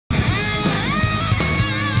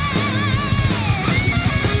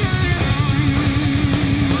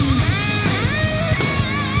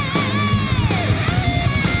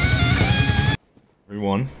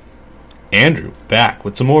Andrew, back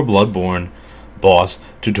with some more Bloodborne boss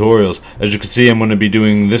tutorials. As you can see, I'm going to be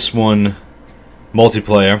doing this one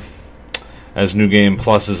multiplayer, as New Game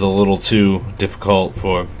Plus is a little too difficult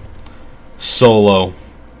for solo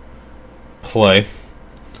play.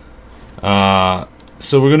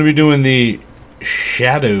 So we're going to be doing the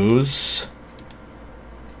Shadows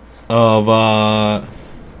of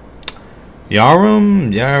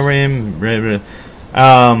Yharnam.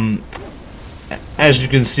 As you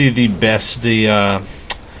can see, a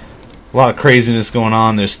lot of craziness going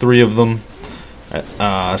on. There's 3 of them,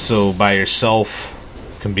 so by yourself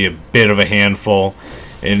can be a bit of a handful,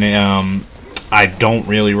 and I don't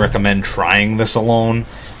really recommend trying this alone.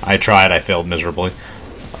 I tried, I failed miserably.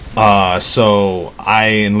 So I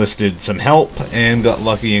enlisted some help and got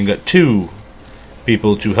lucky and got 2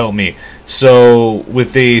 people to help me. So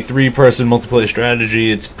with a 3-person multiplayer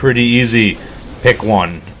strategy, it's pretty easy. Pick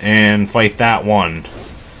one and fight that one,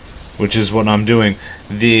 which is what I'm doing.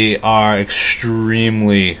 They are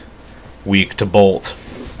extremely weak to bolt,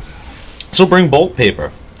 so bring bolt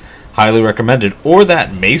paper. Highly recommended. Or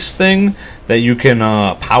that mace thing that you can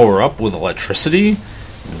power up with electricity.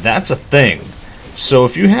 That's a thing. So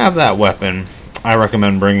if you have that weapon, I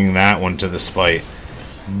recommend bringing that one to this fight.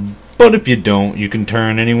 But if you don't, you can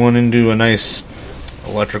turn anyone into a nice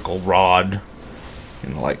electrical rod,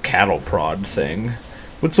 like cattle prod thing,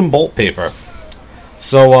 with some bolt paper.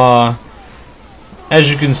 So as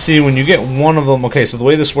you can see, when you get one of them, okay, so the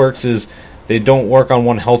way this works is they don't work on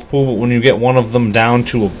one health pool, but when you get one of them down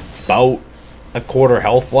to about a quarter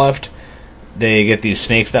health left, they get these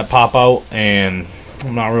snakes that pop out, and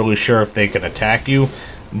I'm not really sure if they can attack you,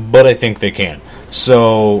 but I think they can.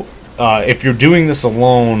 So if you're doing this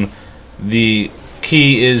alone, the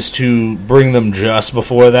key is to bring them just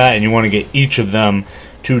before that, and you want to get each of them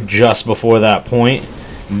to just before that point,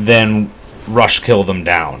 then rush kill them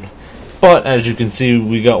down. But as you can see,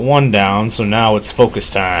 we got one down, so now it's focus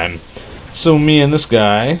time. So me and this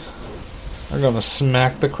guy are gonna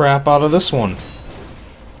smack the crap out of this one.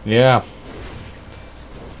 Yeah.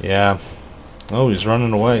 Oh, he's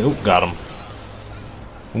running away. Oop, got him.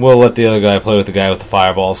 We'll let the other guy play with the guy with the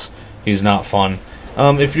fireballs. He's not fun.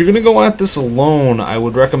 If you're gonna go at this alone, I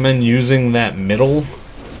would recommend using that middle.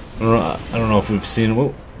 I don't know if we've seen.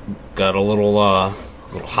 Whoa, got a little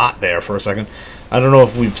hot there for a second. I don't know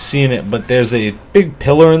if we've seen it, but there's a big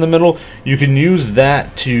pillar in the middle. You can use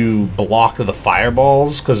that to block the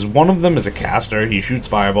fireballs, because one of them is a caster. He shoots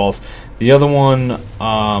fireballs. The other one,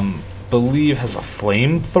 believe, has a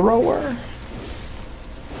flamethrower.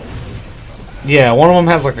 Yeah, one of them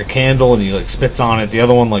has like a candle and he like spits on it. The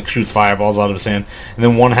other one like shoots fireballs out of his hand. And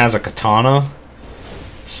then one has a katana.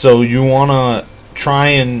 So you want to try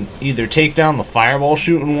and either take down the fireball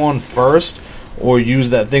shooting one first, or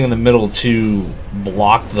use that thing in the middle to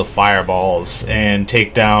block the fireballs and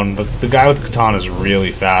take down the guy with the katana. Is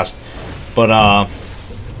really fast, but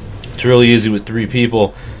it's really easy with 3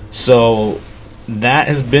 people. So that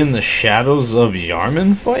has been the Shadows of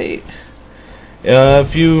Yharnam fight.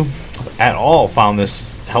 If you at all found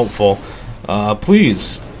this helpful,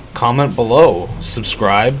 please comment below,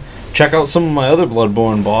 subscribe, check out some of my other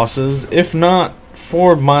Bloodborne bosses, if not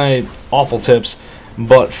for my awful tips,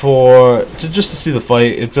 but just to see the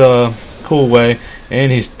fight. It's a cool way.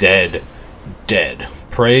 And he's dead.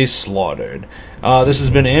 Prey slaughtered. This has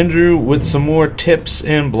been Andrew with some more tips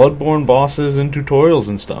and Bloodborne bosses and tutorials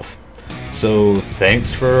and stuff. So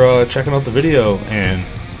thanks for checking out the video, and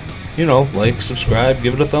like, subscribe,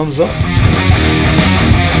 give it a thumbs up.